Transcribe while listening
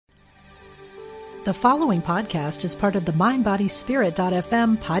The following podcast is part of the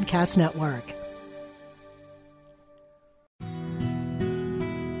MindBodySpirit.fm podcast network.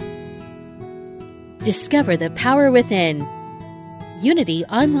 Discover the power within. Unity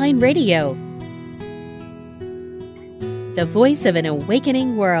Online Radio. The voice of an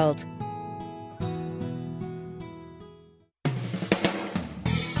awakening world.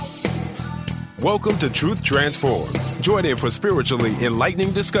 Welcome to Truth Transforms. Join in for spiritually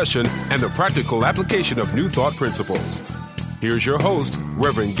enlightening discussion and the practical application of new thought principles. Here's your host,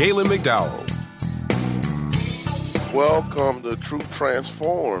 Reverend Galen McDowell. Welcome to Truth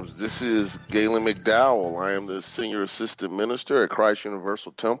Transforms. This is Galen McDowell. I am the Senior Assistant Minister at Christ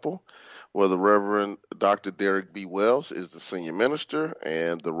Universal Temple, where the Reverend Dr. Derek B. Wells is the Senior Minister,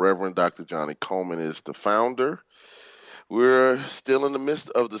 and the Reverend Dr. Johnny Coleman is the founder. We're still in the midst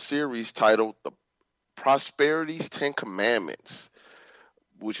of the series titled The Prosperity's 10 Commandments,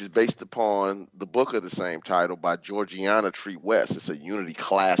 which is based upon the book of the same title by Georgiana Treat West. It's a Unity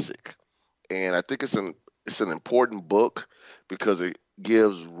classic. And I think it's an important book because it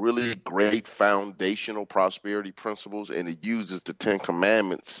gives really great foundational prosperity principles, and it uses the 10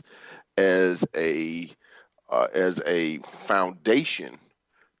 Commandments as a foundation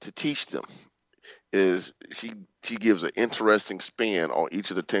to teach them. She gives an interesting spin on each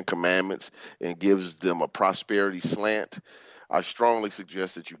of the 10 Commandments and gives them a prosperity slant. I strongly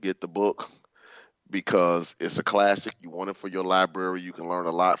suggest that you get the book because it's a classic. You want it for your library. You can learn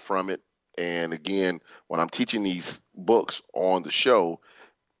a lot from it. And again, when I'm teaching these books on the show,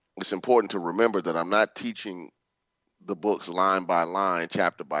 it's important to remember that I'm not teaching the books line by line,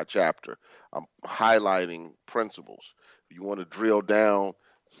 chapter by chapter. I'm highlighting principles. If you want to drill down,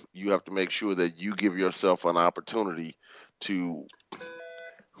 you have to make sure that you give yourself an opportunity to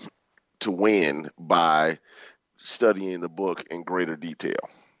win by studying the book in greater detail.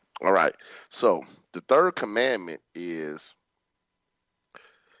 All right. So the third commandment is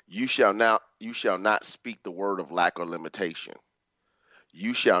you shall not speak the word of lack or limitation.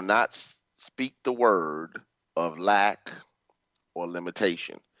 You shall not speak the word of lack or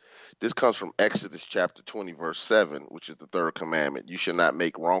limitation. This comes from Exodus chapter 20, verse 7, which is the third commandment. You shall not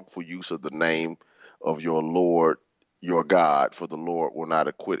make wrongful use of the name of your Lord, your God, for the Lord will not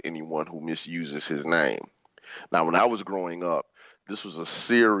acquit anyone who misuses his name. Now, when I was growing up, this was a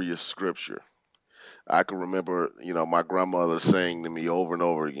serious scripture. I can remember, my grandmother saying to me over and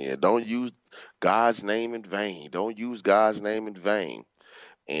over again, don't use God's name in vain. Don't use God's name in vain.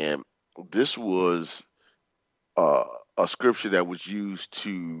 And this was a scripture that was used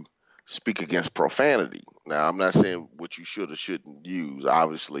to speak against profanity. Now, I'm not saying what you should or shouldn't use.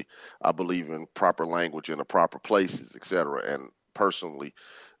 Obviously, I believe in proper language in the proper places, etc. And personally,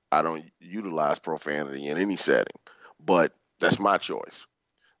 I don't utilize profanity in any setting, but that's my choice.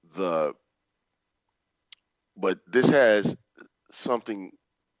 But this has something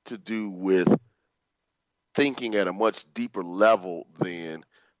to do with thinking at a much deeper level than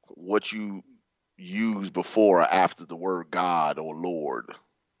what you use before or after the word God or Lord.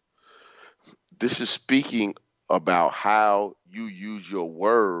 This is speaking about how you use your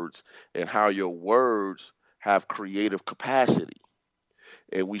words and how your words have creative capacity.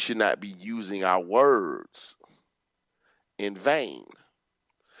 And we should not be using our words in vain.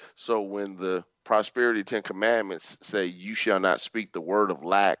 So when the Prosperity 10 Commandments say you shall not speak the word of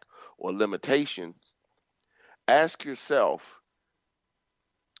lack or limitation, ask yourself,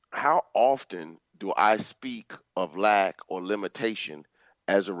 how often do I speak of lack or limitation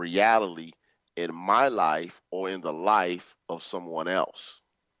as a reality in my life or in the life of someone else?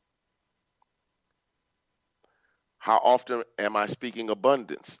 How often am I speaking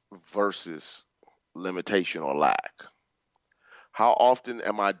abundance versus limitation or lack? How often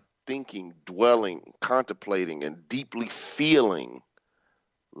am I thinking, dwelling, contemplating, and deeply feeling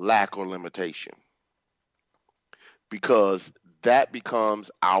lack or limitation? Because that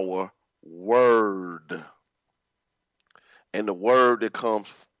becomes our word. And the word that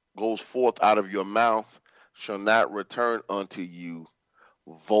goes forth out of your mouth shall not return unto you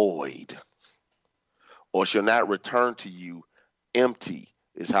void, or shall not return to you empty,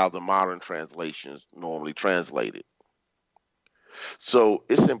 is how the modern translations normally translate it. So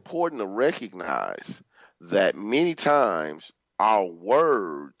it's important to recognize that many times our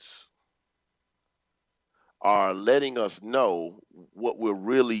words are letting us know what we're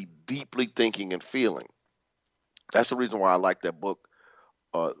really deeply thinking and feeling. That's the reason why I like that book,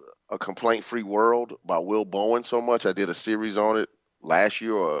 A Complaint-Free World by Will Bowen so much. I did a series on it last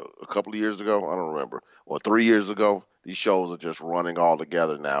year or a couple of years ago. I don't remember. Or 3 years ago. These shows are just running all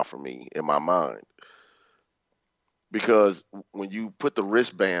together now for me in my mind. Because when you put the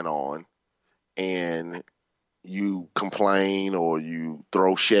wristband on and you complain or you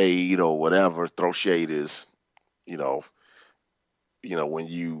throw shade or whatever. Throw shade is, you know, when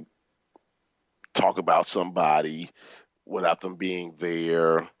you talk about somebody without them being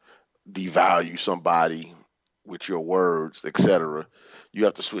there, devalue somebody with your words, etc. You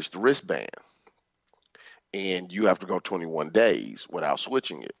have to switch the wristband, and you have to go 21 days without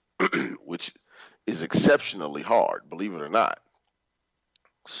switching it, which is exceptionally hard, believe it or not.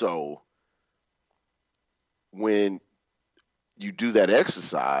 So when you do that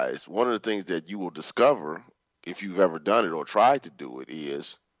exercise, one of the things that you will discover, if you've ever done it or tried to do it,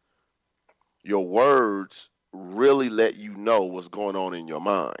 is your words really let you know what's going on in your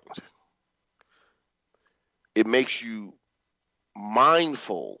mind. It makes you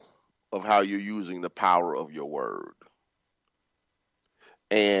mindful of how you're using the power of your word.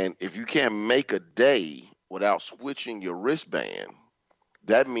 And if you can't make a day without switching your wristband,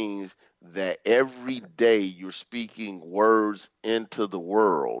 that means that every day you're speaking words into the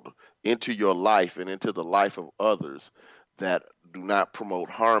world, into your life, and into the life of others that do not promote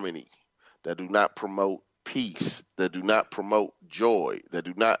harmony, that do not promote peace, that do not promote joy, that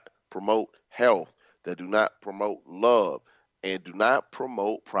do not promote health, that do not promote love, and do not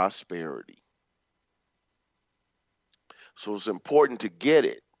promote prosperity. So it's important to get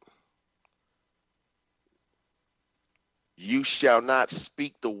it. You shall not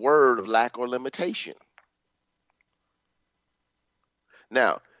speak the word of lack or limitation.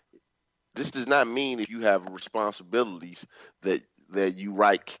 Now, this does not mean if you have responsibilities that you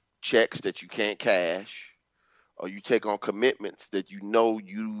write checks that you can't cash, or you take on commitments that you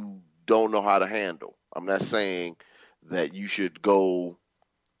don't know how to handle. I'm not saying that you should go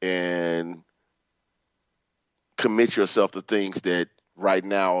and commit yourself to things that right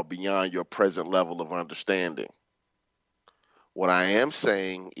now are beyond your present level of understanding. What I am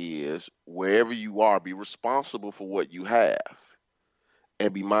saying is, wherever you are, be responsible for what you have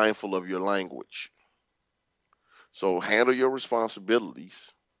and be mindful of your language. So handle your responsibilities,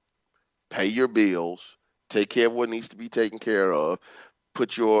 pay your bills, take care of what needs to be taken care of,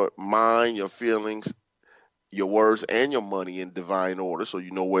 put your mind, your feelings, your words, and your money in divine order so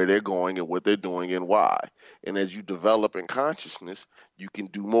you know where they're going and what they're doing and why. And as you develop in consciousness, you can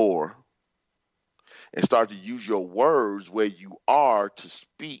do more and start to use your words where you are to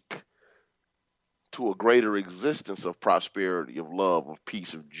speak to a greater existence of prosperity, of love, of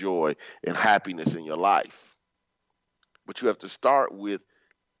peace, of joy, and happiness in your life. But you have to start with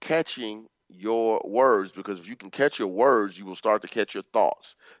catching your words, because if you can catch your words, you will start to catch your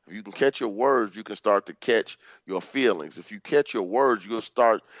thoughts. If you can catch your words, you can start to catch your feelings. If you catch your words, you'll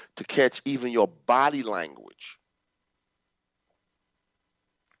start to catch even your body language.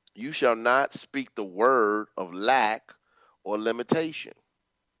 You shall not speak the word of lack or limitation.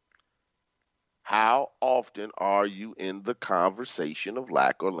 How often are you in the conversation of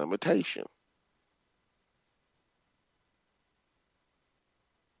lack or limitation?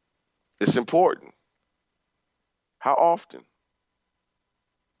 It's important. How often?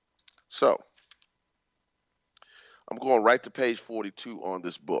 So, I'm going right to page 42 on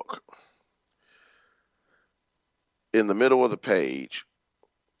this book. In the middle of the page,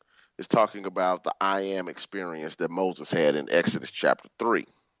 it's talking about the I am experience that Moses had in Exodus chapter 3.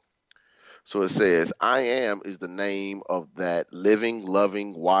 So it says, I am is the name of that living,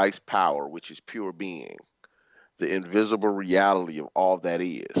 loving, wise power, which is pure being, the invisible reality of all that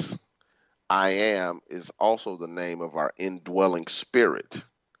is. I am is also the name of our indwelling spirit,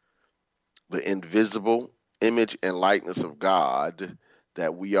 the invisible image and likeness of God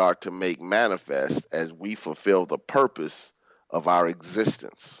that we are to make manifest as we fulfill the purpose of our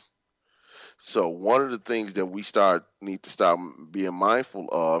existence. So one of the things that we need to start being mindful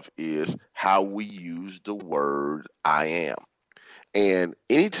of is how we use the word I am. And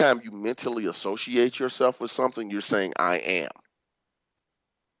anytime you mentally associate yourself with something, you're saying I am.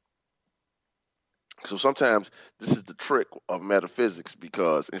 So sometimes this is the trick of metaphysics,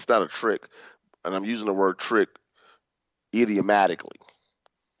 because it's not a trick, and I'm using the word trick idiomatically.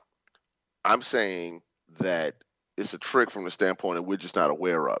 I'm saying that it's a trick from the standpoint that we're just not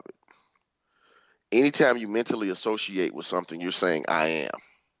aware of it. Anytime you mentally associate with something, you're saying I am.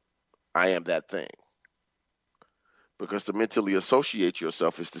 I am that thing. Because to mentally associate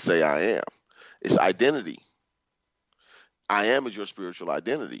yourself is to say I am. It's identity. I am is your spiritual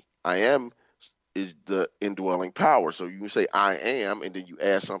identity. I am is the indwelling power. So you can say I am, and then you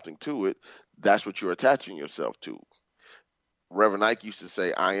add something to it. That's what you're attaching yourself to. Reverend Ike used to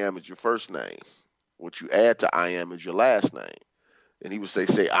say I am is your first name. What you add to I am is your last name. And he would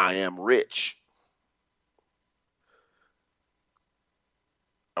say I am rich.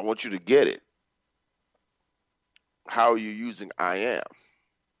 I want you to get it. how are you using I am?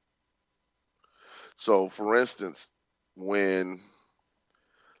 So, for instance, when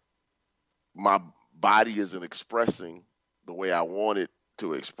my body isn't expressing the way I want it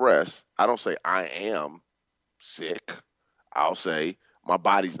to express, I don't say I am sick. I'll say my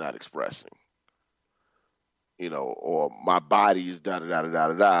body's not expressing, or my body is da da da da da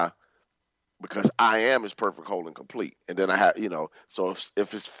da da, because I am is perfect, whole, and complete. And then I have, so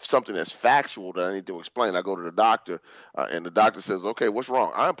if it's something that's factual that I need to explain, I go to the doctor, and the doctor says, okay, what's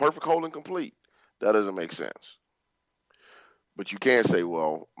wrong? I'm perfect, whole, and complete. That doesn't make sense. But you can't say,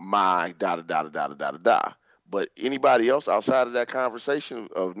 well, my da da da da da da da da. But anybody else outside of that conversation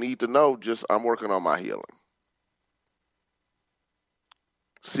of need to know, just I'm working on my healing.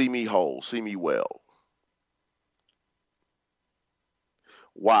 See me whole, see me well.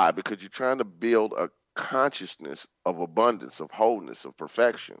 Why? Because you're trying to build a consciousness of abundance, of wholeness, of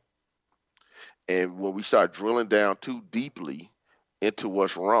perfection. And when we start drilling down too deeply into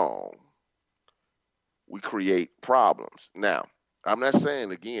what's wrong, we create problems. Now, I'm not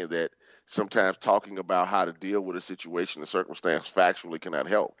saying, again, that sometimes talking about how to deal with a situation, a circumstance, factually cannot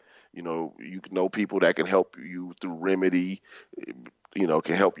help. You know people that can help you through remedy,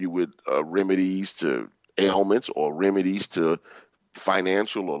 can help you with remedies to ailments or remedies to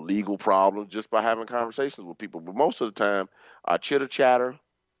financial or legal problems just by having conversations with people. But most of the time, our chitter chatter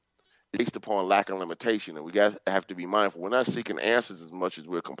based upon lack of limitation, and we have to be mindful. We're not seeking answers as much as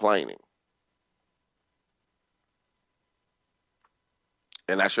we're complaining.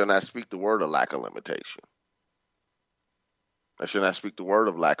 And I shall not speak the word of lack of limitation. I shall not speak the word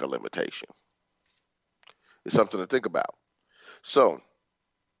of lack of limitation. It's something to think about. So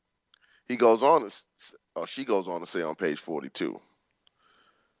she goes on to say on page 42,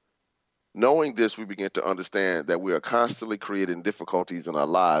 knowing this, we begin to understand that we are constantly creating difficulties in our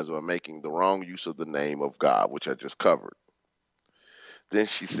lives or making the wrong use of the name of God, which I just covered. Then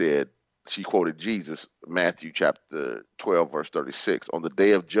she quoted Jesus, Matthew chapter 12, verse 36. On the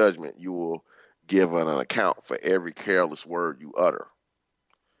day of judgment, you will give an account for every careless word you utter.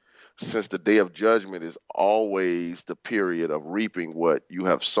 Since the day of judgment is always the period of reaping what you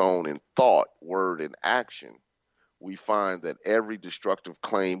have sown in thought, word, and action, we find that every destructive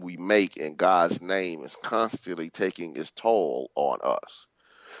claim we make in God's name is constantly taking its toll on us.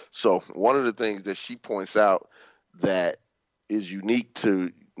 So one of the things that she points out that is unique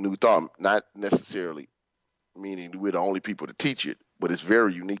to New Thought, not necessarily meaning we're the only people to teach it, but it's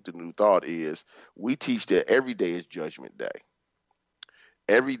very unique to New Thought, is we teach that every day is Judgment Day.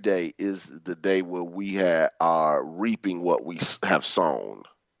 Every day is the day where we are reaping what we have sown.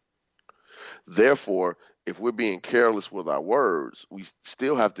 Therefore, if we're being careless with our words, we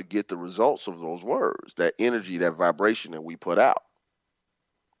still have to get the results of those words, that energy, that vibration that we put out.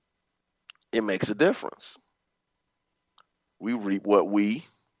 It makes a difference. We reap what we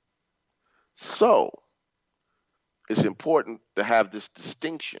sow. It's important to have this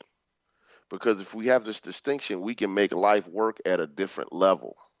distinction, because if we have this distinction, we can make life work at a different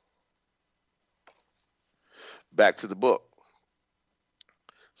level. Back to the book.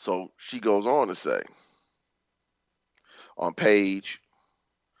 So she goes on to say, on page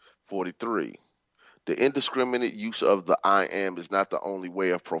 43, the indiscriminate use of the I am is not the only way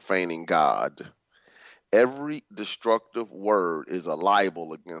of profaning God. Every destructive word is a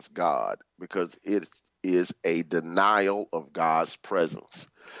libel against God, because it is a denial of God's presence.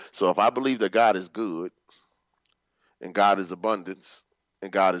 So if I believe that God is good and God is abundance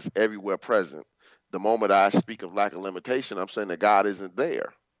and God is everywhere present, the moment I speak of lack of limitation, I'm saying that God isn't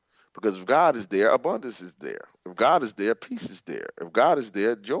there. Because if God is there, abundance is there. If God is there, peace is there. If God is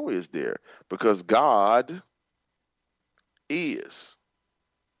there, joy is there. Because God is.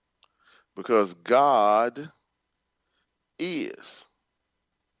 Because God is.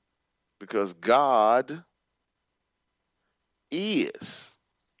 Because God is.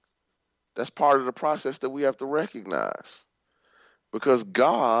 That's part of the process that we have to recognize. Because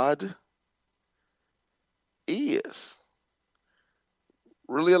God is.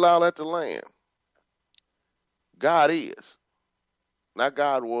 Really allow that to land. God is. Not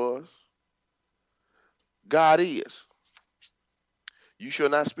God was. God is. You shall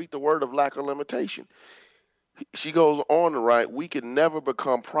not speak the word of lack or limitation. She goes on to write, we can never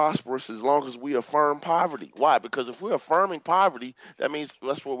become prosperous as long as we affirm poverty. Why? Because if we're affirming poverty, that means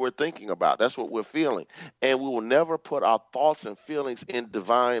that's what we're thinking about. That's what we're feeling. And we will never put our thoughts and feelings in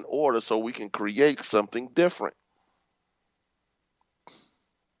divine order so we can create something different.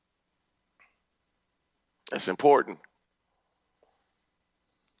 That's important.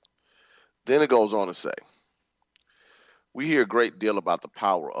 Then it goes on to say, We hear a great deal about the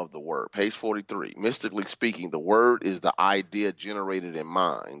power of the word. Page 43. Mystically speaking, the word is the idea generated in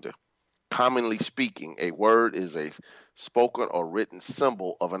mind. Commonly speaking, a word is a spoken or written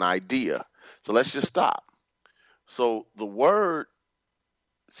symbol of an idea. So let's just stop. So the word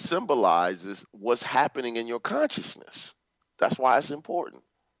symbolizes what's happening in your consciousness. That's why it's important.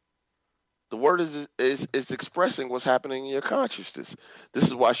 The word is expressing what's happening in your consciousness. This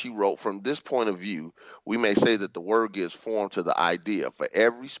is why she wrote, from this point of view, we may say that the word gives form to the idea. For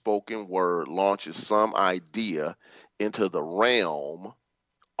every spoken word launches some idea into the realm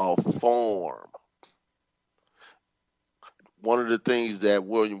of form. One of the things that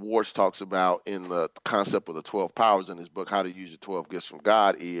William Warsh talks about in the concept of the 12 powers in his book, How to Use the 12 Gifts from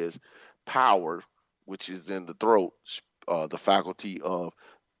God, is power, which is in the throat, the faculty of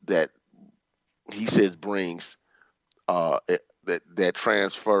that he says brings that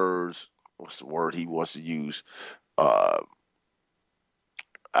transfers. What's the word he wants to use? I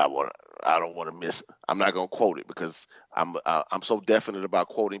don't want to miss. I'm not going to quote it because I'm so definite about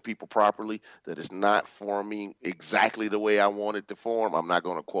quoting people properly that it's not forming exactly the way I want it to form. I'm not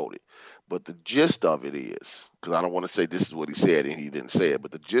going to quote it, but the gist of it is, because I don't want to say this is what he said and he didn't say it,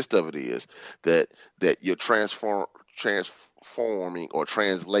 but the gist of it is that you're transforming or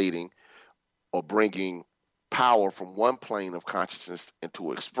translating or bringing power from one plane of consciousness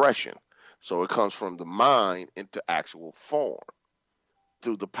into expression. So it comes from the mind into actual form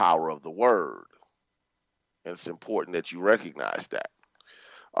through the power of the word. And it's important that you recognize that.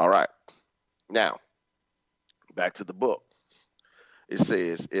 All right. Now, back to the book. It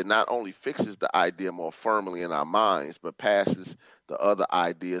says it not only fixes the idea more firmly in our minds, but passes the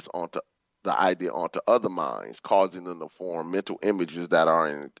idea onto other minds, causing them to form mental images that are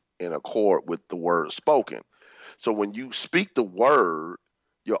in accord with the word spoken. So when you speak the word,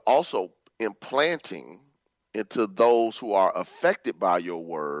 you're also implanting into those who are affected by your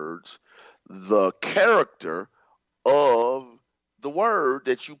words the character of the word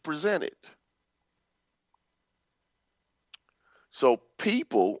that you presented. So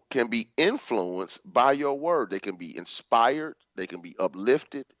people can be influenced by your word. They can be inspired. They can be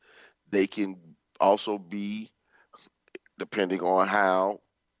uplifted. They can also be, depending on how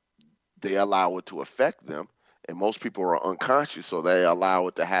they allow it to affect them. And most people are unconscious, so they allow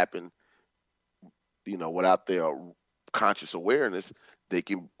it to happen, without their conscious awareness. They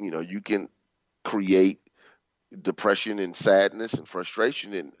can, you can create depression and sadness and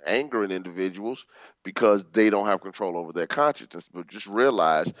frustration and anger in individuals because they don't have control over their consciousness. But just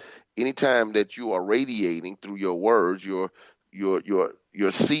realize, anytime that you are radiating through your words, you're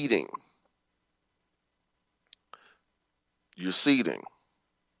seeding. You're seeding.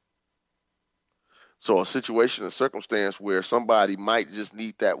 So a situation, a circumstance where somebody might just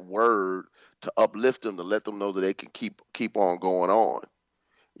need that word to uplift them, to let them know that they can keep on going on.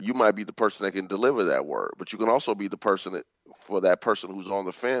 You might be the person that can deliver that word, but you can also be the person for that person who's on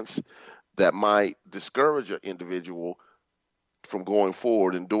the fence that might discourage an individual from going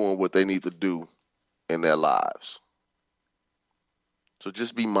forward and doing what they need to do in their lives. So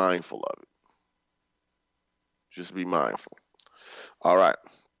just be mindful of it. Just be mindful. All right.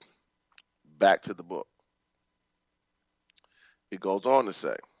 Back to the book. It goes on to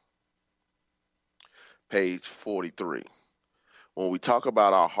say, page 43, when we talk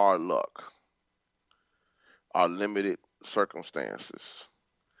about our hard luck, our limited circumstances,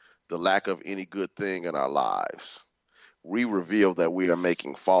 the lack of any good thing in our lives, we reveal that we are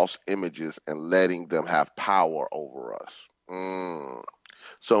making false images and letting them have power over us.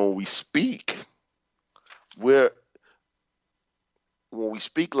 So when we speak, when we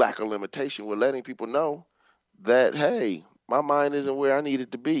speak lack of limitation, we're letting people know that, hey, my mind isn't where I need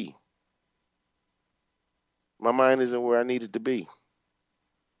it to be. My mind isn't where I need it to be.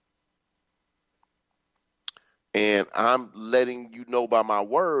 And I'm letting you know by my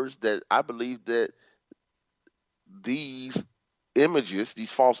words that I believe that these images,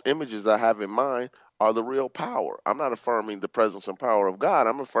 these false images I have in mind, are the real power. I'm not affirming the presence and power of God.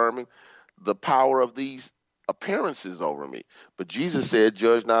 I'm affirming the power of these appearances over me. But Jesus said,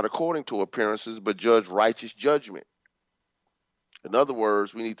 judge not according to appearances, but judge righteous judgment. In other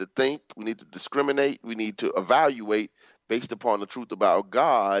words, we need to think, we need to discriminate, we need to evaluate based upon the truth about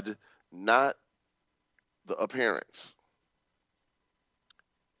God, not the appearance.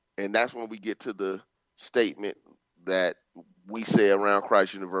 And that's when we get to the statement that we say around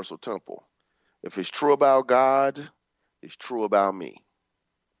Christ Universal Temple. If it's true about God, it's true about me.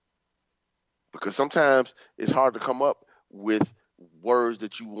 Because sometimes it's hard to come up with words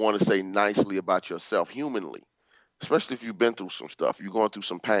that you want to say nicely about yourself humanly. especially if you've been through some stuff, you're going through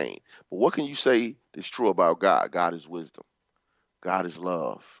some pain. But what can you say that's true about God? God is wisdom. God is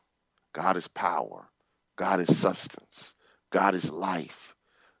love. God is power. God is substance. God is life.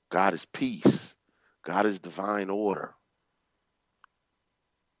 God is peace. God is divine order.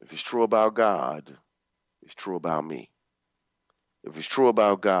 If it's true about God, it's true about me. If it's true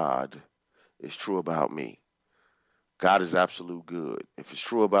about God, it's true about me. God is absolute good. If it's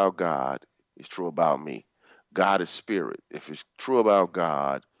true about God, it's true about me. God is spirit. If it's true about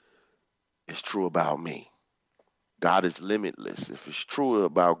God, it's true about me. God is limitless. If it's true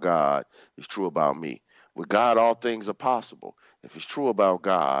about God, it's true about me. With God, all things are possible. If it's true about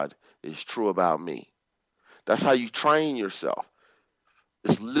God, it's true about me. That's how you train yourself.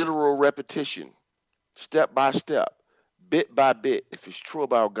 It's literal repetition, step by step, bit by bit. If it's true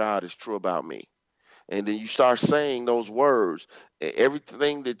about God, it's true about me. And then you start saying those words.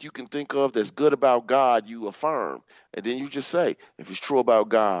 Everything that you can think of that's good about God, you affirm. And then you just say, if it's true about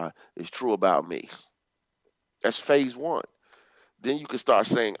God, it's true about me. That's phase one. Then you can start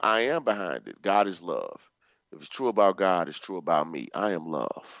saying, I am behind it. God is love. If it's true about God, it's true about me. I am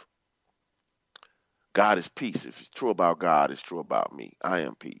love. God is peace. If it's true about God, it's true about me. I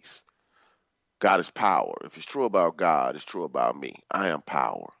am peace. God is power. If it's true about God, it's true about me. I am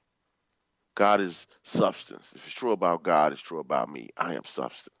power. God is substance. If it's true about God, it's true about me. I am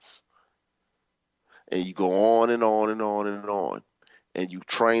substance. And you go on and on and on and on. And you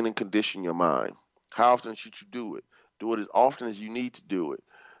train and condition your mind. How often should you do it? Do it as often as you need to do it.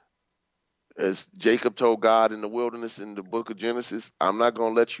 As Jacob told God in the wilderness in the book of Genesis, I'm not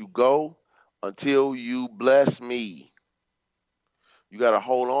going to let you go until you bless me. You got to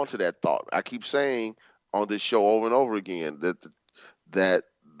hold on to that thought. I keep saying on this show over and over again that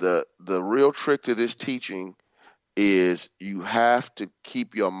the real trick to this teaching is you have to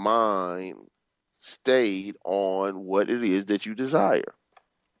keep your mind stayed on what it is that you desire.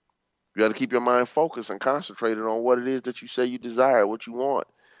 You got to keep your mind focused and concentrated on what it is that you say you desire, what you want.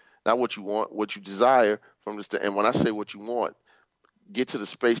 Not what you want, what you desire from the and when I say what you want, get to the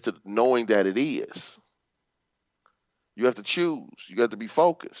space to knowing that it is. You have to choose. You got to be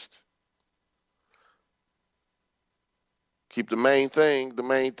focused. Keep the main thing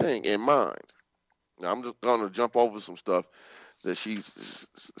in mind. Now I'm just going to jump over some stuff that she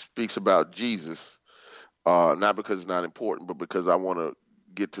speaks about Jesus, not because it's not important, but because I want to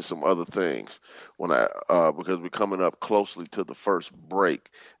get to some other things because we're coming up closely to the first break,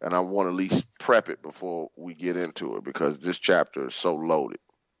 and I want to at least prep it before we get into it because this chapter is so loaded.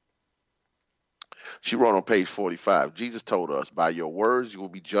 She wrote on page 45, Jesus told us, by your words you will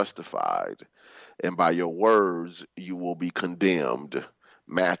be justified, and by your words you will be condemned.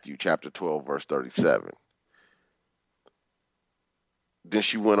 Matthew chapter 12, verse 37. Then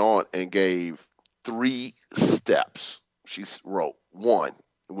she went on and gave 3 steps. She wrote, 1,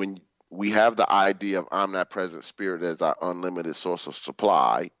 when we have the idea of omnipresent spirit as our unlimited source of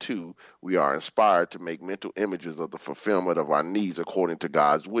supply. 2, we are inspired to make mental images of the fulfillment of our needs according to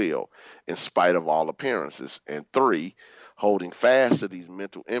God's will, in spite of all appearances. And 3, holding fast to these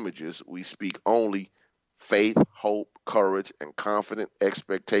mental images, we speak only faith, hope, courage, and confident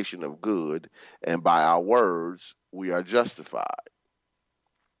expectation of good, and by our words, we are justified.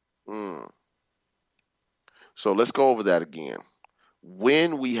 So let's go over that again.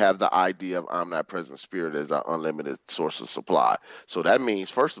 When we have the idea of omnipresent spirit as our unlimited source of supply. So that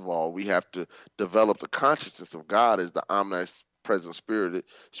means, first of all, we have to develop the consciousness of God as the omnipresent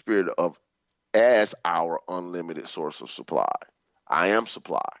spirit of as our unlimited source of supply. I am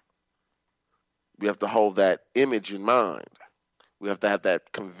supply. We have to hold that image in mind. We have to have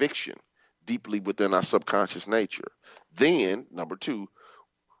that conviction deeply within our subconscious nature. Then, number 2,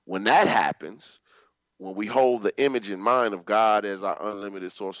 when that happens, when we hold the image in mind of God as our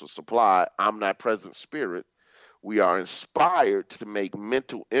unlimited source of supply, omnipresent spirit, we are inspired to make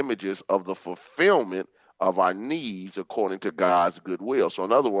mental images of the fulfillment of our needs according to God's good will. So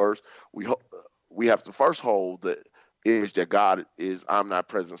in other words, we have to first hold the image that God is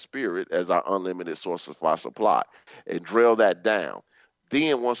omnipresent spirit as our unlimited source of our supply and drill that down.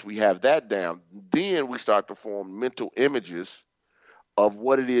 Then once we have that down, then we start to form mental images of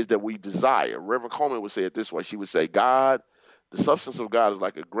what it is that we desire. Reverend Coleman would say it this way. She would say, God, the substance of God is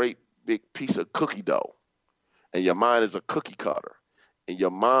like a great big piece of cookie dough, and your mind is a cookie cutter. And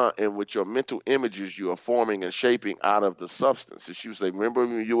your mind, and with your mental images, you are forming and shaping out of the substance. And she would say, remember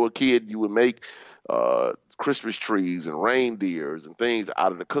when you were a kid, you would make Christmas trees and reindeers and things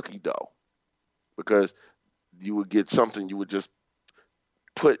out of the cookie dough, because you would get something you would just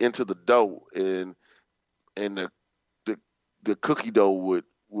put into the dough, and the cookie dough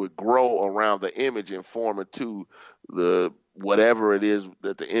would grow around the image and form into the whatever it is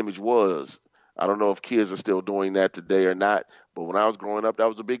that the image was. I don't know if kids are still doing that today or not, but when I was growing up, that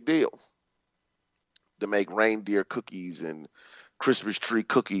was a big deal to make reindeer cookies and Christmas tree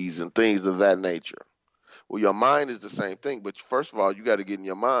cookies and things of that nature. Well, your mind is the same thing, but first of all, you got to get in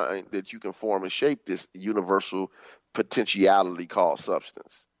your mind that you can form and shape this universal potentiality called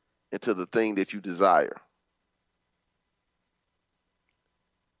substance into the thing that you desire.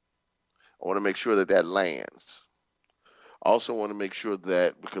 I want to make sure that that lands. I also want to make sure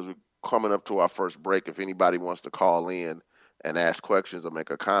that, because we're coming up to our first break, if anybody wants to call in and ask questions or make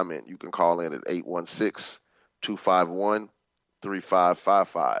a comment, you can call in at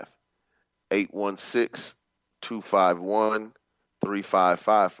 816-251-3555.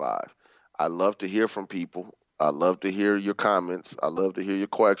 816-251-3555. I love to hear from people. I love to hear your comments. I love to hear your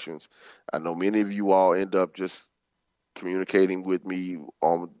questions. I know many of you all end up just communicating with me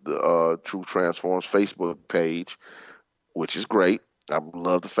on the Truth Transforms Facebook page, which is great. I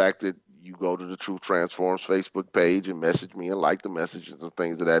love the fact that you go to the Truth Transforms Facebook page and message me and like the messages and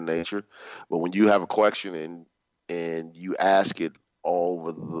things of that nature. But when you have a question and you ask it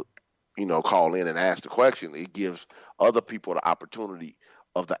over the, call in and ask the question, it gives other people the opportunity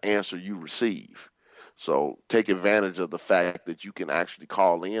of the answer you receive. So take advantage of the fact that you can actually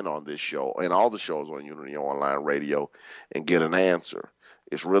call in on this show and all the shows on Unity Online Radio and get an answer.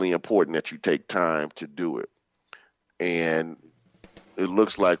 It's really important that you take time to do it. And it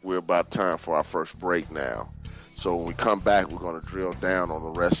looks like we're about time for our first break now. So when we come back, we're going to drill down on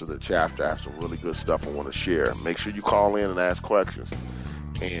the rest of the chapter. I have some really good stuff I want to share. Make sure you call in and ask questions.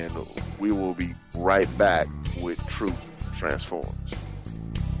 And we will be right back with Truth Transforms.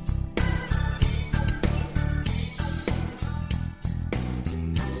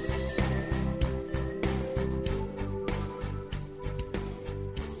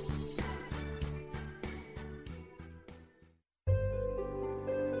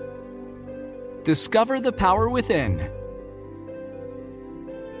 Discover the power within.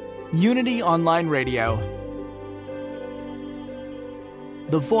 Unity Online Radio.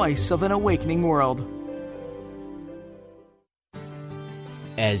 The voice of an awakening world.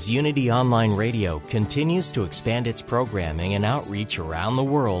 As Unity Online Radio continues to expand its programming and outreach around the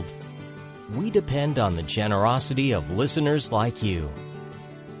world, we depend on the generosity of listeners like you.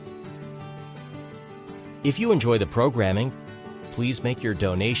 If you enjoy the programming, please make your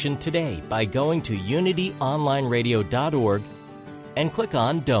donation today by going to unityonlineradio.org and click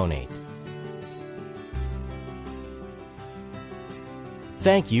on Donate.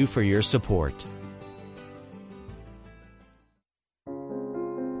 Thank you for your support.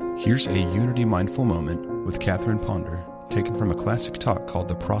 Here's a Unity Mindful Moment with Catherine Ponder, taken from a classic talk called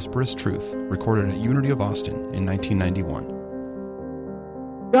The Prosperous Truth, recorded at Unity of Austin in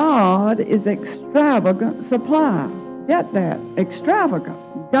 1991. God is extravagant supply. Get that? Extravagant.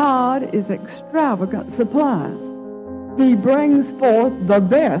 God is extravagant supply. He brings forth the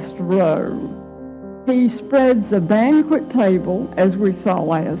best robe. He spreads a banquet table, as we saw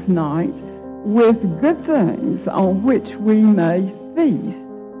last night, with good things on which we may feast.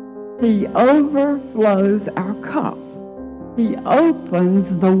 He overflows our cup. He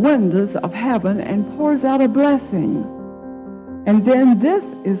opens the windows of heaven and pours out a blessing. And then this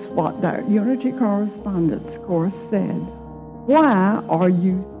is what that Unity Correspondence Course said. Why are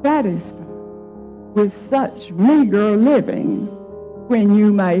you satisfied with such meager living when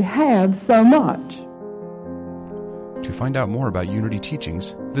you may have so much? To find out more about Unity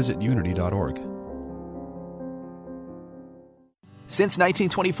teachings, visit unity.org. Since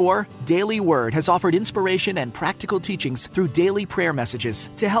 1924, Daily Word has offered inspiration and practical teachings through daily prayer messages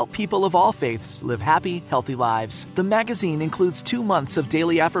to help people of all faiths live happy, healthy lives. The magazine includes 2 months of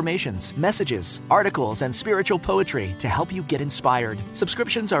daily affirmations, messages, articles, and spiritual poetry to help you get inspired.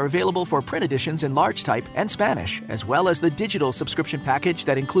 Subscriptions are available for print editions in large type and Spanish, as well as the digital subscription package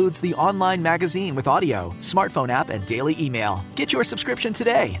that includes the online magazine with audio, smartphone app, and daily email. Get your subscription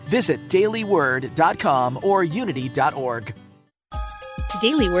today. Visit dailyword.com or unity.org.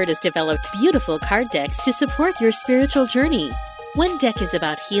 Daily Word has developed beautiful card decks to support your spiritual journey. One deck is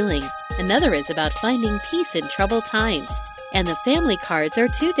about healing, another is about finding peace in troubled times. And the family cards are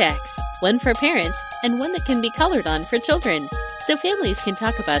 2 decks, one for parents and one that can be colored on for children, so families can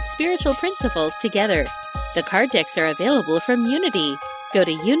talk about spiritual principles together. The card decks are available from Unity. Go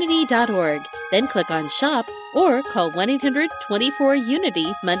to unity.org, then click on Shop, or call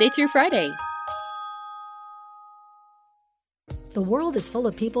 1-800-24-UNITY Monday through Friday. The world is full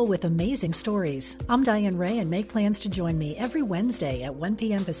of people with amazing stories. I'm Diane Ray, and make plans to join me every Wednesday at 1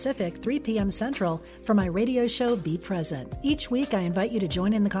 p.m. Pacific, 3 p.m. Central for my radio show, Be Present. Each week, I invite you to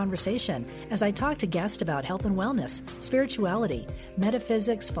join in the conversation as I talk to guests about health and wellness, spirituality,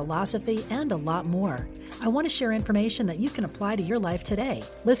 metaphysics, philosophy, and a lot more. I want to share information that you can apply to your life today.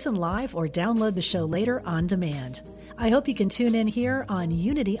 Listen live or download the show later on demand. I hope you can tune in here on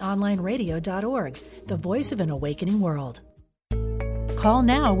unityonlineradio.org, the voice of an awakening world. Call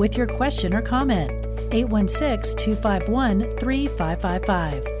now with your question or comment.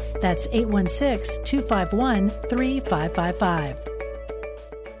 816-251-3555. That's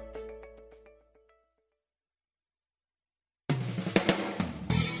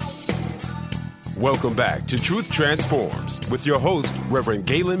Welcome back to Truth Transforms with your host, Reverend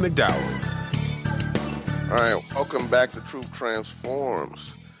Galen McDowell. All right, welcome back to Truth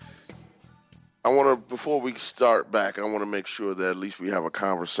Transforms. Before we start back, I want to make sure that at least we have a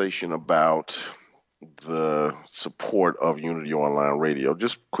conversation about the support of Unity Online Radio,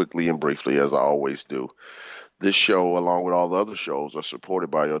 just quickly and briefly, as I always do. This show, along with all the other shows, are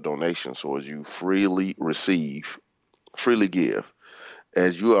supported by your donations. So as you freely give,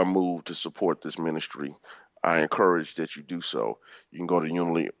 as you are moved to support this ministry, I encourage that you do so. You can go to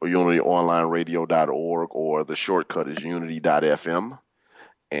unityonlineradio.org, or the shortcut is unity.fm.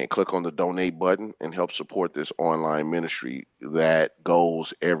 and click on the donate button and help support this online ministry that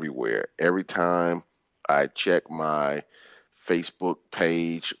goes everywhere. Every time I check my Facebook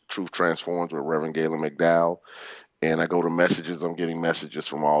page, Truth Transforms with Reverend Galen McDowell, and I go to messages, I'm getting messages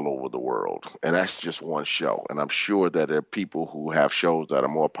from all over the world. And that's just one show. And I'm sure that there are people who have shows that are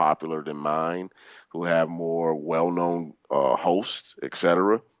more popular than mine, who have more well-known hosts,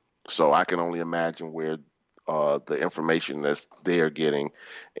 etc. So I can only imagine where the information that they're getting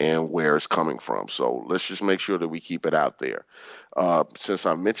and where it's coming from. So let's just make sure that we keep it out there. Since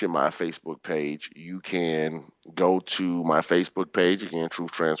I mentioned my Facebook page, you can go to my Facebook page, again,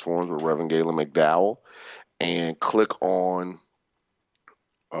 Truth Transforms with Reverend Galen McDowell, and click on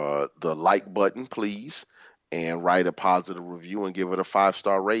the like button, please, and write a positive review and give it a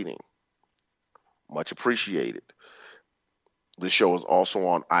 5-star rating. Much appreciated. This show is also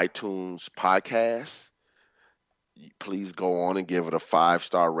on iTunes Podcasts. Please go on and give it a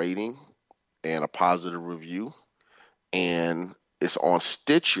 5-star rating and a positive review. And it's on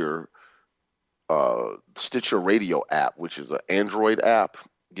Stitcher Radio app, which is an Android app.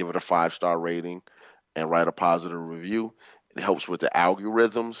 Give it a 5-star rating and write a positive review. It helps with the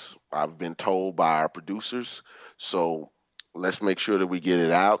algorithms, I've been told by our producers. So let's make sure that we get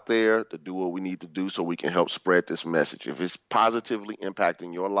it out there to do what we need to do so we can help spread this message. If it's positively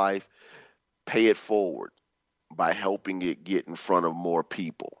impacting your life, pay it forward by helping it get in front of more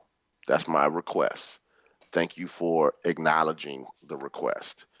people. That's my request. Thank you for acknowledging the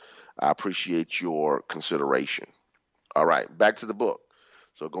request. I appreciate your consideration. All right, back to the book.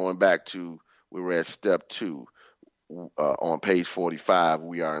 So going back to, we were at step 2. On page 45,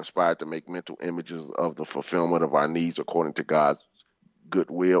 we are inspired to make mental images of the fulfillment of our needs according to God's good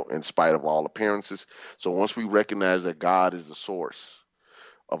will in spite of all appearances. So once we recognize that God is the source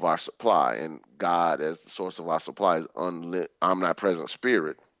of our supply, and God as the source of our supply is omnipresent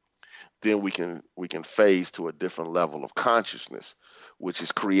spirit, then we can phase to a different level of consciousness, which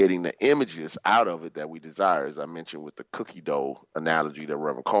is creating the images out of it that we desire, as I mentioned with the cookie dough analogy that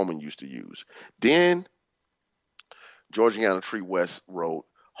Reverend Coleman used to use. Then Georgiana Tree West wrote,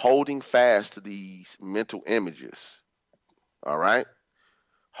 holding fast to these mental images, all right?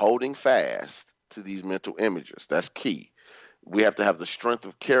 Holding fast to these mental images, that's key. We have to have the strength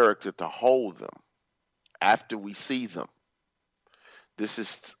of character to hold them after we see them. This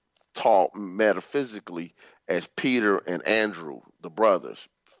is taught metaphysically as Peter and Andrew, the brothers.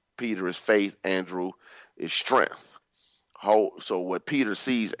 Peter is faith, Andrew is strength. So what Peter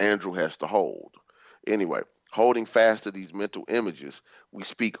sees, Andrew has to hold. Anyway, holding fast to these mental images, we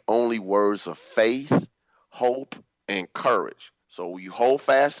speak only words of faith, hope, and courage. So you hold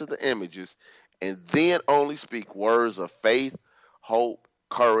fast to the images and then only speak words of faith, hope,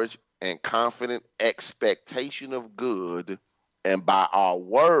 courage, and confident expectation of good. And by our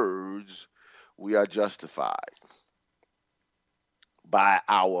words, we are justified. By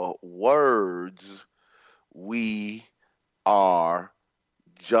our words, we are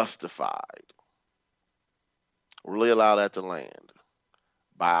justified. Really allow that to land.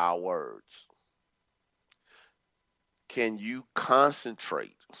 By our words. Can you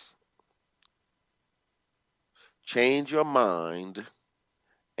concentrate? Change your mind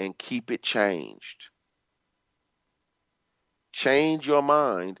and keep it changed. Change your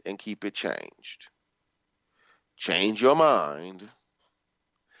mind and keep it changed. change your mind,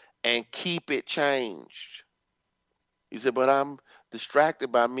 and keep it changed. You said, but I'm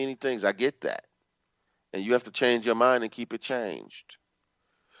distracted by many things. I get that. And you have to change your mind and keep it changed.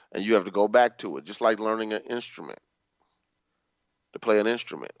 And you have to go back to it, just like learning an instrument, to play an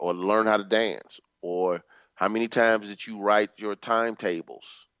instrument, or learn how to dance, or how many times did you write your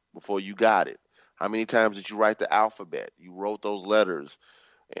timetables before you got it? How many times did you write the alphabet? You wrote those letters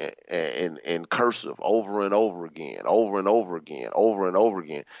in cursive over and over again, over and over again, over and over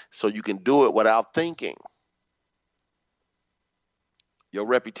again, so you can do it without thinking. Your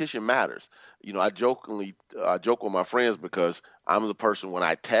repetition matters. You know, I joke with my friends because I'm the person, when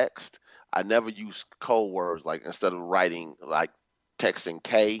I text, I never use code words. Like, instead of writing, like texting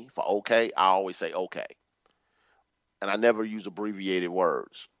K for okay, I always say okay. And I never use abbreviated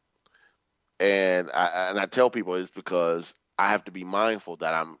words. And I tell people it's because I have to be mindful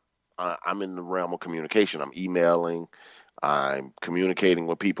that I'm in the realm of communication. I'm emailing, I'm communicating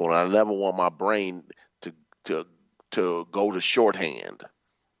with people, and I never want my brain to go to shorthand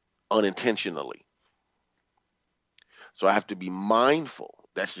unintentionally. So I have to be mindful.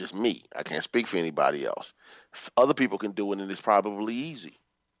 That's just me. I can't speak for anybody else. Other people can do it, and it's probably easy.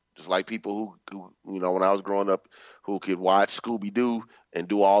 Just like people who when I was growing up, who could watch Scooby-Doo and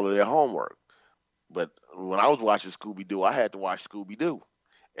do all of their homework. But when I was watching Scooby-Doo, I had to watch Scooby-Doo.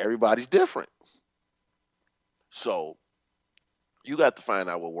 Everybody's different. So you got to find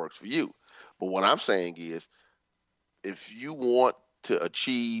out what works for you. But what I'm saying is, if you want to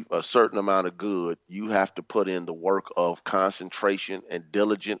achieve a certain amount of good, you have to put in the work of concentration and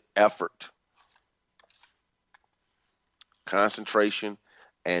diligent effort. Concentration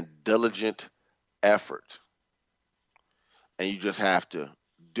and diligent effort. And you just have to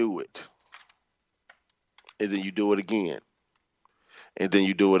do it. And then you do it again. And then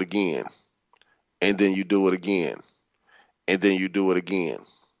you do it again. And then you do it again. And then you do it again.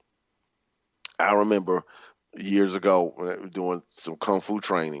 I remember years ago doing some Kung Fu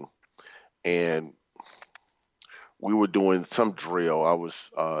training, and we were doing some drill. I was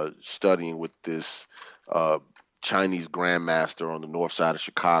studying with this Chinese grandmaster on the north side of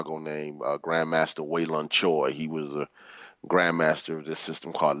Chicago named Grandmaster Wei Lun Choi. He was a grandmaster of this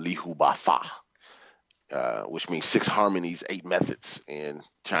system called Li Hu Ba Fa, which means 6 harmonies, 8 methods in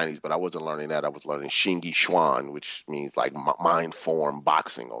Chinese. But I wasn't learning that. I was learning Xingyi Xuan, which means like mind form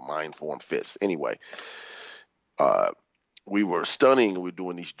boxing or mind form fists. Anyway, we were studying, we were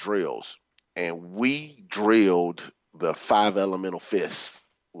doing these drills, and we drilled the 5 elemental fists,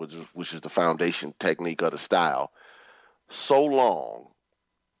 which is the foundation technique of the style, so long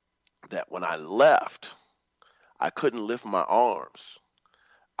that when I left, I couldn't lift my arms.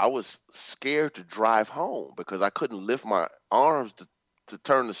 I was scared to drive home because I couldn't lift my arms to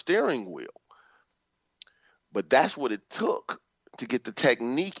turn the steering wheel. But that's what it took to get the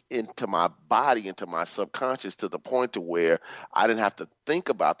technique into my body, into my subconscious, to the point to where I didn't have to think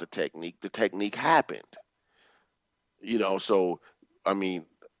about the technique happened. So, I mean,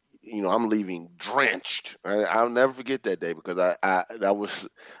 I'm leaving drenched. I'll never forget that day because I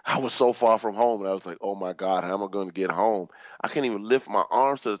was so far from home, and I was like, oh my God, how am I going to get home? I can't even lift my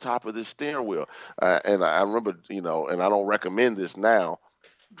arms to the top of this steering wheel. And I remember, and I don't recommend this now,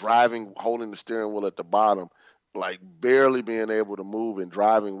 driving, holding the steering wheel at the bottom, like barely being able to move, and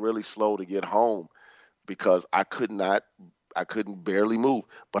driving really slow to get home because I couldn't barely move.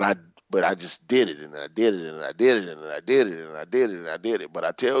 But I just did it, and I did it, and I did it, and I did it, and I did it, and I did it. But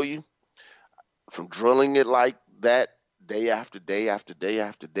I tell you, from drilling it like that day after day after day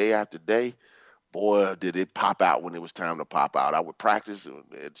after day after day, boy, did it pop out when it was time to pop out. I would practice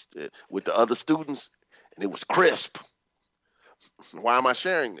with the other students, and it was crisp. Why am I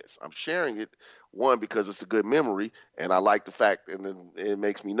sharing this? I'm sharing it, one, because it's a good memory, and I like the fact, and then it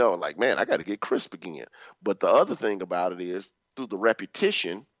makes me know, like, man, I got to get crisp again. But the other thing about it is, through the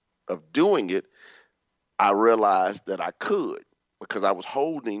repetition of doing it, I realized that I could, because I was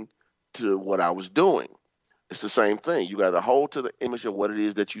holding to what I was doing. It's the same thing. You got to hold to the image of what it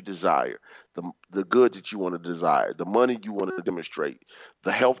is that you desire, the good that you want to desire, the money you want to demonstrate,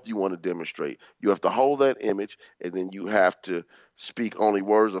 the health you want to demonstrate. You have to hold that image, and then you have to speak only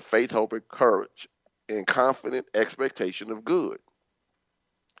words of faith, hope, and courage, and confident expectation of good.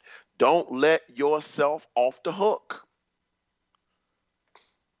 Don't let yourself off the hook.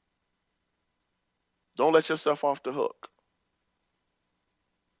 Don't let yourself off the hook.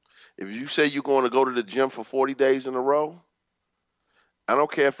 If you say you're going to go to the gym for 40 days in a row, I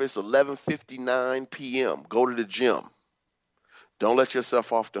don't care if it's 11:59 p.m., go to the gym. Don't let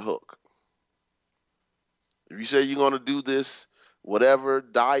yourself off the hook. If you say you're going to do this, whatever,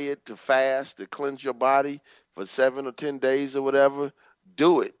 diet, to fast, to cleanse your body for 7 or 10 days or whatever,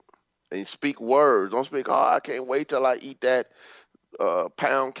 do it. And speak words. Don't speak, oh, I can't wait till I eat that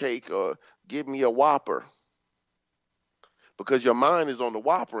pound cake or give me a Whopper. Because your mind is on the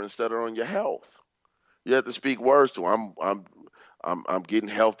Whopper instead of on your health. You have to speak words to I'm getting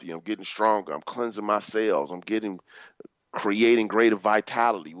healthy. I'm getting stronger. I'm cleansing my cells. I'm creating greater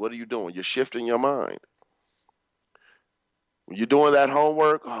vitality. What are you doing? You're shifting your mind. When you're doing that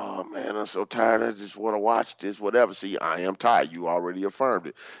homework, oh man, I'm so tired. I just want to watch this, whatever. See, I am tired. You already affirmed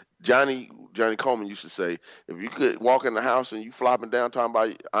it. Johnny Coleman used to say, if you could walk in the house and you flopping down talking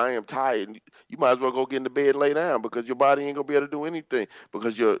about I am tired, you might as well go get in the bed and lay down, because your body ain't gonna be able to do anything,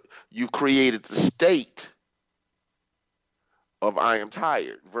 because you created the state of I am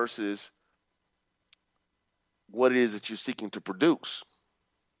tired versus what it is that you're seeking to produce.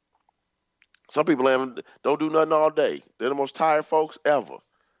 Some people don't do nothing all day. They're the most tired folks ever.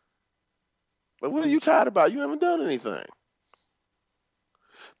 Like, what are you tired about? You haven't done anything.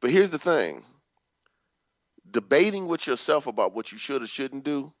 But here's the thing. Debating with yourself about what you should or shouldn't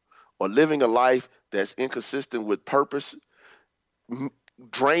do, or living a life that's inconsistent with purpose,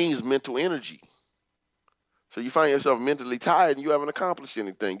 drains mental energy. So you find yourself mentally tired and you haven't accomplished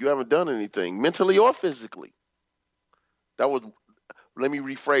anything. You haven't done anything, mentally or physically. Let me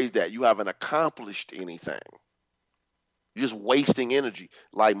rephrase that. You haven't accomplished anything. You're just wasting energy,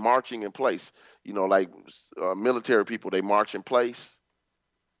 like marching in place. Like military people, they march in place.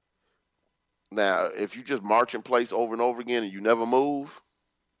 Now, if you just march in place over and over again and you never move,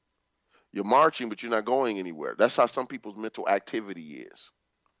 you're marching, but you're not going anywhere. That's how some people's mental activity is.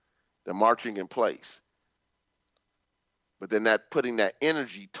 They're marching in place. But they're not putting that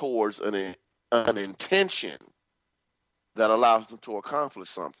energy towards an intention that allows them to accomplish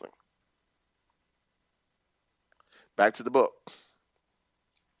something. Back to the book.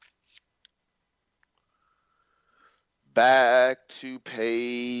 Back to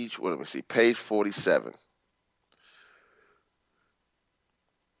page 47.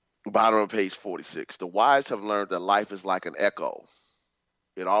 Bottom of page 46. The wise have learned that life is like an echo.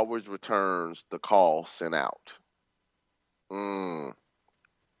 It always returns the call sent out.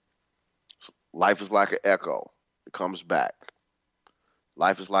 Life is like an echo. It comes back.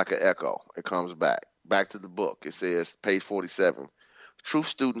 Life is like an echo. It comes back. Back to the book. It says, page 47. True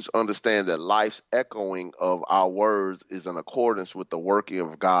students understand that life's echoing of our words is in accordance with the working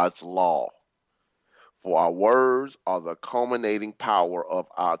of God's law. For our words are the culminating power of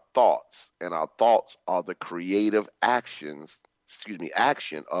our thoughts, and our thoughts are the creative action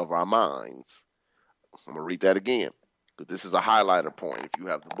of our minds. I'm going to read that again, because this is a highlighter point if you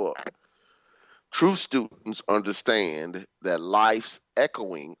have the book. True students understand that life's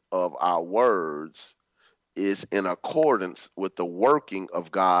echoing of our words is in accordance with the working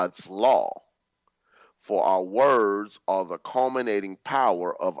of God's law. For our words are the culminating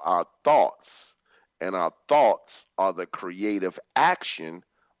power of our thoughts, and our thoughts are the creative action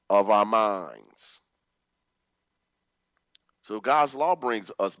of our minds. So God's law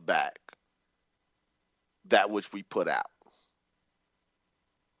brings us back that which we put out.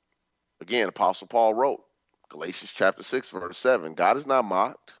 Again, Apostle Paul wrote, Galatians chapter 6, verse 7, God is not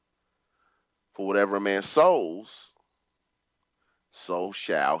mocked. For whatever a man sows, so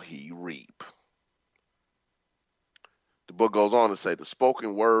shall he reap. The book goes on to say the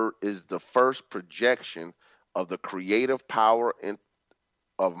spoken word is the first projection of the creative power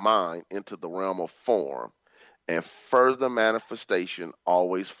of mind into the realm of form, and further manifestation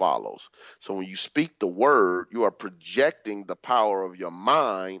always follows. So when you speak the word, you are projecting the power of your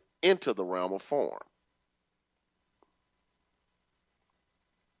mind into the realm of form.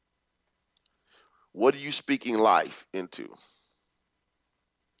 What are you speaking life into?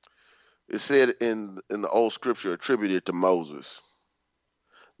 It said in the old scripture attributed to Moses,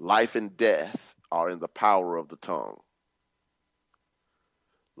 life and death are in the power of the tongue.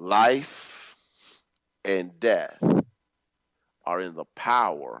 Life and death are in the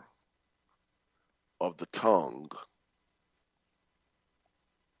power of the tongue.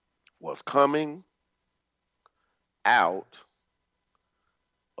 What's coming out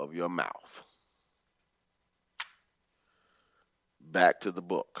of your mouth. Back to the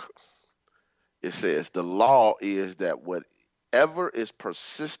book. It says the law is that whatever is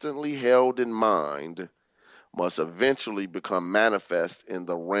persistently held in mind must eventually become manifest in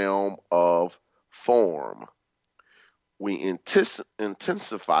the realm of form. We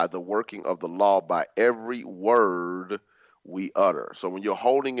intensify the working of the law by every word we utter. So when you're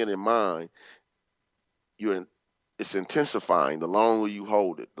holding it in mind, it's intensifying. The longer you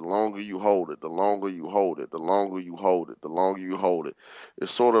hold it, the longer you hold it, the longer you hold it, the longer you hold it, the longer you hold it.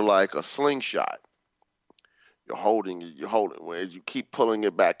 It's sort of like a slingshot. You're holding. As you keep pulling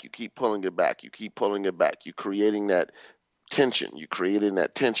it back, you keep pulling it back, you keep pulling it back. You're creating that tension. You're creating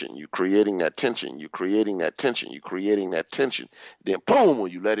that tension. You're creating that tension. You're creating that tension. You're creating that tension. Then boom,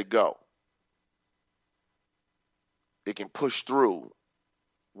 when you let it go, it can push through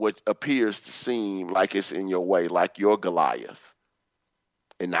what appears to seem like it's in your way, like your Goliath,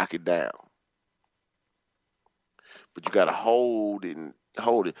 and knock it down. But you got to hold it and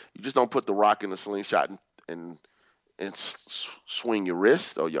hold it. You just don't put the rock in the slingshot and swing your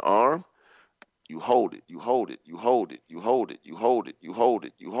wrist or your arm. You hold it, you hold it, you hold it, you hold it, you hold it, you hold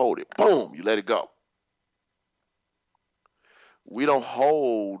it, you hold it. Boom, you let it go. We don't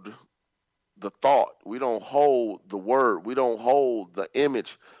hold the thought. We don't hold the word. We don't hold the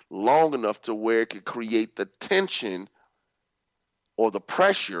image long enough to where it can create the tension or the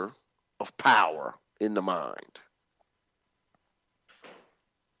pressure of power in the mind.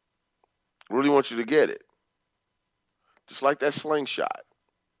 I really want you to get it. Just like that slingshot.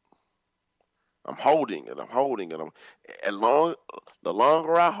 I'm holding it. I'm holding it. The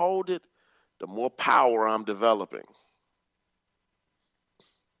longer I hold it, the more power I'm developing.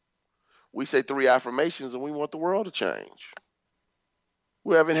 We say 3 affirmations and we want the world to change.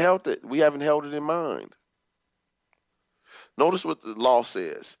 We haven't held it. We haven't held it in mind. Notice what the law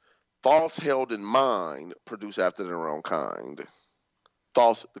says. Thoughts held in mind produce after their own kind.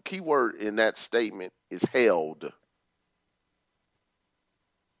 Thoughts, the key word in that statement is held.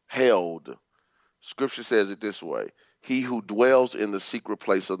 Held. Scripture says it this way. He who dwells in the secret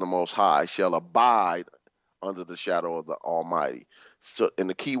place of the Most High shall abide under the shadow of the Almighty. So, and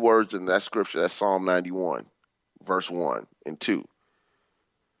the key words in that scripture, that's Psalm 91, verse 1 and 2.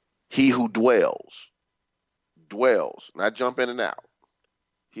 He who dwells, not jump in and out.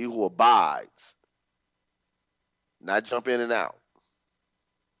 He who abides, not jump in and out.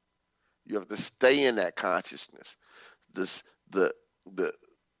 You have to stay in that consciousness. The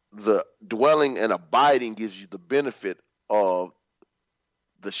dwelling and abiding gives you the benefit of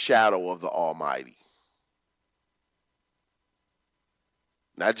the shadow of the Almighty.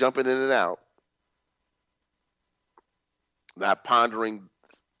 Not jumping in and out. Not pondering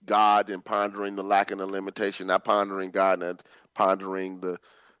God and pondering the lack and the limitation. Not pondering God and pondering the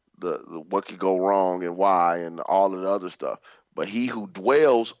what could go wrong and why and all of the other stuff. But he who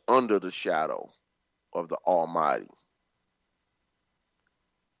dwells under the shadow of the Almighty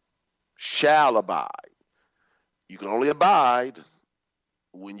shall abide. You can only abide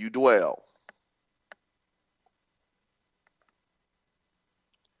when you dwell.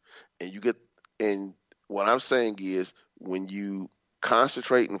 And what I'm saying is when you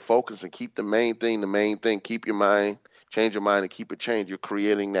concentrate and focus and keep the main thing, keep your mind, change your mind and keep it changed, you're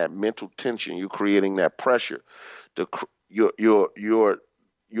creating that mental tension, you're creating that pressure. You're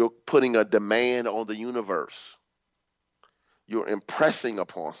putting a demand on the universe. You're impressing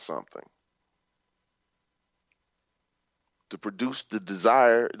upon something to produce the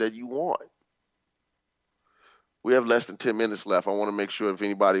desire that you want. We have less than 10 minutes left. I want to make sure if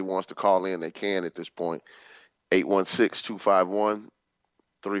anybody wants to call in, they can at this point.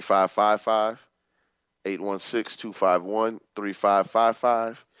 816-251-3555.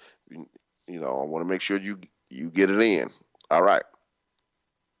 816-251-3555. I want to make sure you get it in. All right.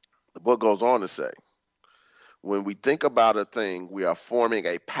 The book goes on to say, when we think about a thing, we are forming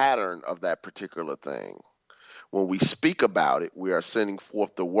a pattern of that particular thing. When we speak about it, we are sending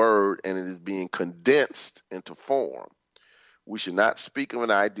forth the word and it is being condensed into form. We should not speak of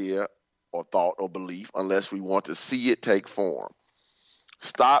an idea or thought or belief unless we want to see it take form.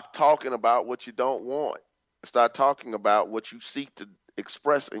 Stop talking about what you don't want. Start talking about what you seek to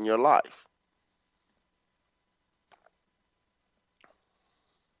express in your life.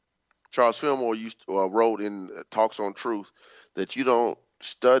 Charles Fillmore wrote in Talks on Truth that you don't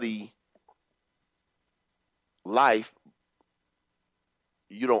study life,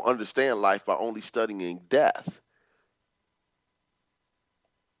 you don't understand life by only studying death.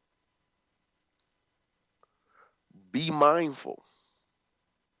 Be mindful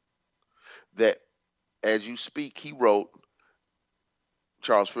that as you speak, he wrote,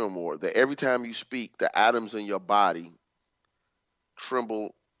 Charles Fillmore, that every time you speak, the atoms in your body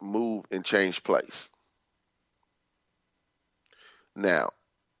tremble, move, and change place. Now,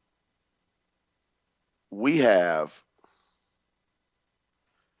 we have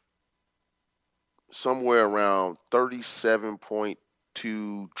somewhere around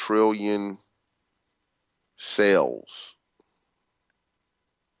 37.2 trillion cells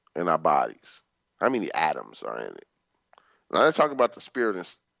in our bodies. How many atoms are in it? Now let's talk about the spirit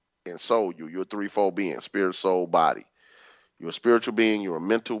and soul. You're a threefold being: spirit, soul, body. You're a spiritual being, you're a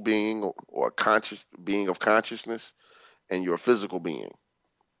mental being, or a conscious being of consciousness, and you're a physical being.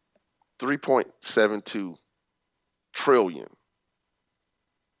 3.72 trillion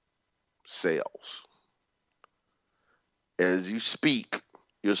cells. As you speak,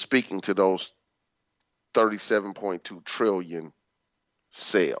 you're speaking to those 37.2 trillion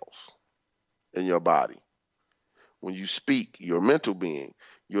cells in your body. When you speak, you're a mental being.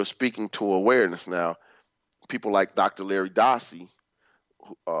 You're speaking to awareness. Now, people like Dr. Larry Dossey,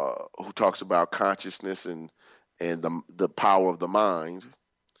 who talks about consciousness and the power of the mind,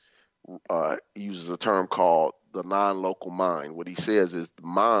 uses a term called the non-local mind. What he says is the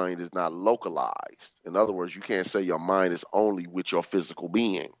mind is not localized. In other words, you can't say your mind is only with your physical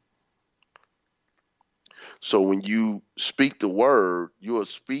being. So when you speak the word, you are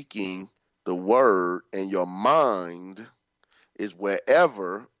speaking the word, and your mind is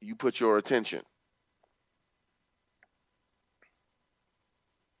wherever you put your attention.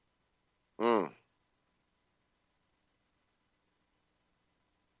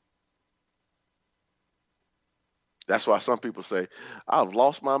 That's why some people say, I've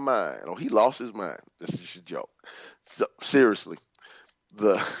lost my mind, or he lost his mind. This is just a joke. So, seriously,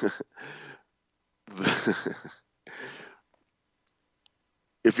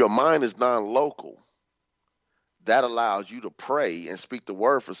 if your mind is non-local, that allows you to pray and speak the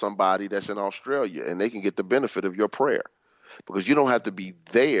word for somebody that's in Australia, and they can get the benefit of your prayer because you don't have to be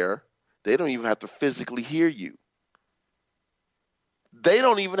there. They don't even have to physically hear you. They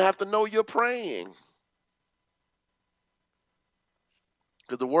don't even have to know you're praying.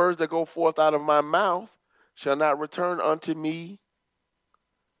 Because the words that go forth out of my mouth shall not return unto me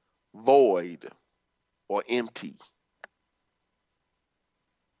void or empty.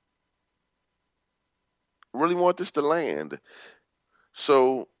 Really want this to land.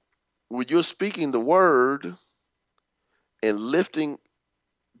 So when you're speaking the word and lifting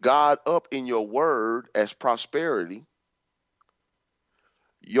God up in your word as prosperity,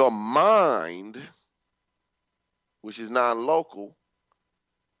 your mind, which is non-local,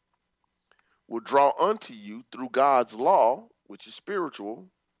 will draw unto you through God's law, which is spiritual,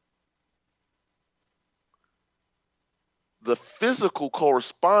 the physical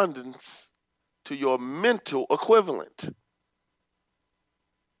correspondence to your mental equivalent.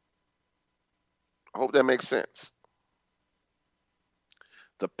 I hope that makes sense.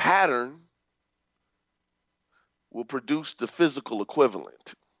 The pattern will produce the physical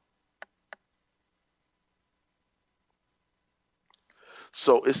equivalent.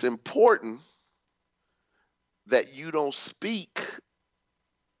 So it's important that you don't speak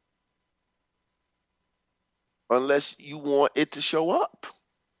unless you want it to show up.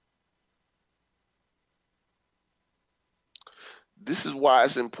 This is why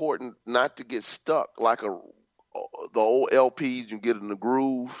it's important not to get stuck like the old LPs you get in the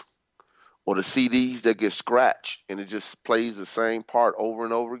groove, or the CDs that get scratched and it just plays the same part over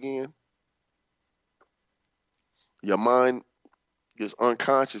and over again. Your mind gets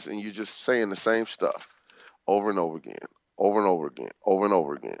unconscious and you're just saying the same stuff over and over again, over and over again, over and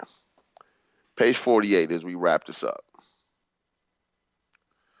over again. Page 48 as we wrap this up.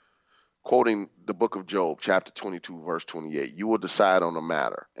 Quoting the book of Job, chapter 22, verse 28, you will decide on a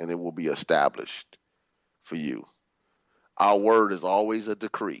matter and it will be established for you. Our word is always a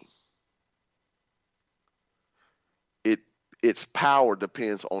decree. Its power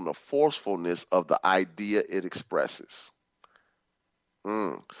depends on the forcefulness of the idea it expresses.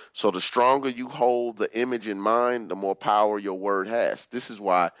 So the stronger you hold the image in mind, the more power your word has. This is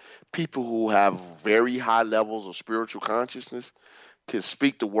why people who have very high levels of spiritual consciousness can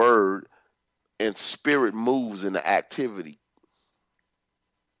speak the word and spirit moves in the activity.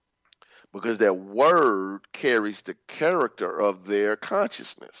 Because their word carries the character of their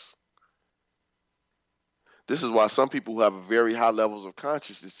consciousness. This is why some people who have very high levels of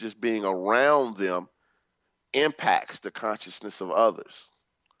consciousness, just being around them impacts the consciousness of others.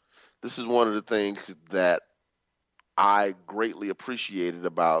 This is one of the things that I greatly appreciated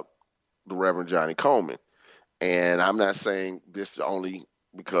about the Reverend Johnny Coleman. And I'm not saying this only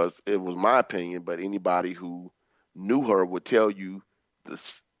because it was my opinion, but anybody who knew her would tell you the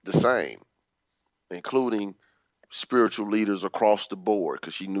same, including spiritual leaders across the board,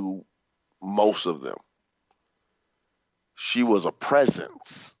 because she knew most of them. She was a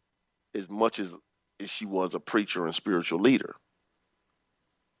presence as much as she was a preacher and spiritual leader.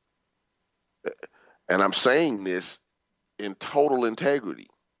 And I'm saying this in total integrity.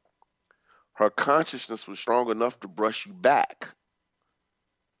 Her consciousness was strong enough to brush you back.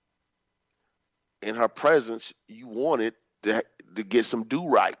 In her presence, you wanted to get some do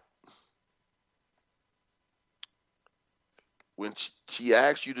right. when she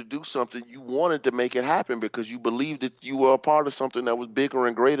asked you to do something, you wanted to make it happen because you believed that you were a part of something that was bigger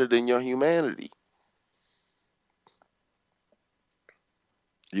and greater than your humanity.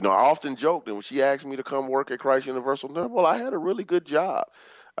 You know, I often joke that when she asked me to come work at Christ Universal Temple, I had a really good job.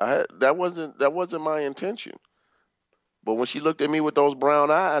 That wasn't my intention. But when she looked at me with those brown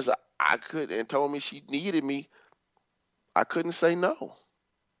eyes, I could, and told me she needed me, I couldn't say no.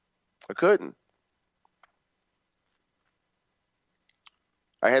 I couldn't.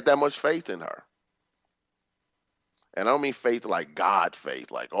 I had that much faith in her. And I don't mean faith like God faith,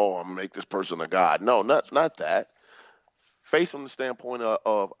 like, oh, I'm going to make this person a God. No, not that. Faith from the standpoint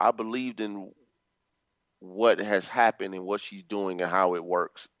of I believed in what has happened and what she's doing and how it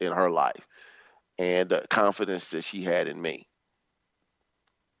works in her life, and the confidence that she had in me,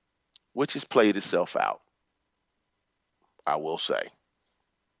 which has played itself out. I will say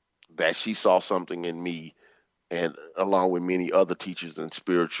that she saw something in me, and along with many other teachers and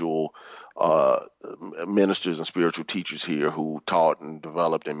spiritual ministers and spiritual teachers here who taught and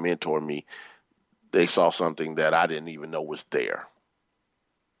developed and mentored me, they saw something that I didn't even know was there.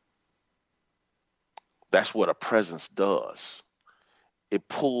 That's what a presence does. It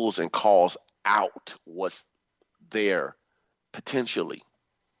pulls and calls out what's there potentially.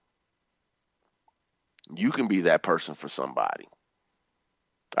 You can be that person for somebody.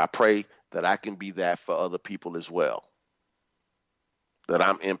 I pray that I can be that for other people as well. That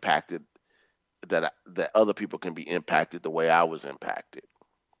I'm impacted, that other people can be impacted the way I was impacted.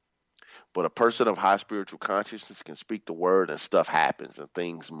 But a person of high spiritual consciousness can speak the word and stuff happens and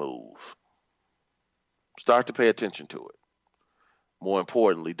things move. Start to pay attention to it. More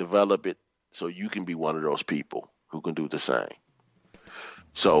importantly, develop it so you can be one of those people who can do the same.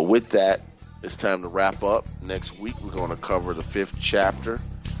 So with that, it's time to wrap up. Next week, we're going to cover the 5th chapter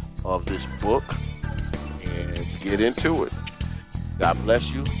of this book and get into it. God bless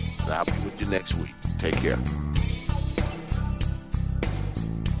you, and I'll be with you next week. Take care.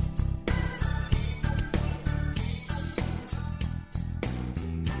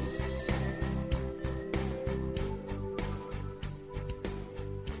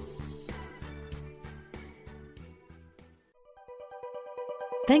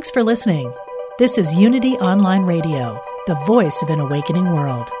 Thanks for listening. This is Unity Online Radio, the voice of an awakening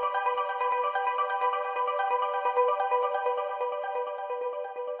world.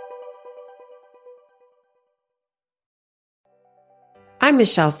 I'm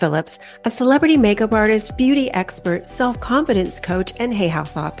Michelle Phillips, a celebrity makeup artist, beauty expert, self-confidence coach, and Hay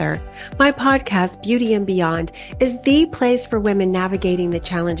House author. My podcast, Beauty and Beyond, is the place for women navigating the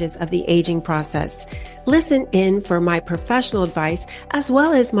challenges of the aging process. Listen in for my professional advice as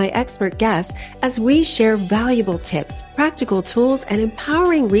well as my expert guests as we share valuable tips, practical tools, and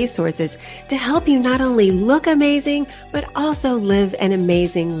empowering resources to help you not only look amazing, but also live an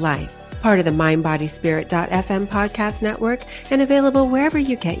amazing life. Part of the MindBodySpirit.fm podcast network and available wherever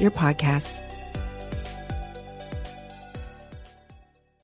you get your podcasts.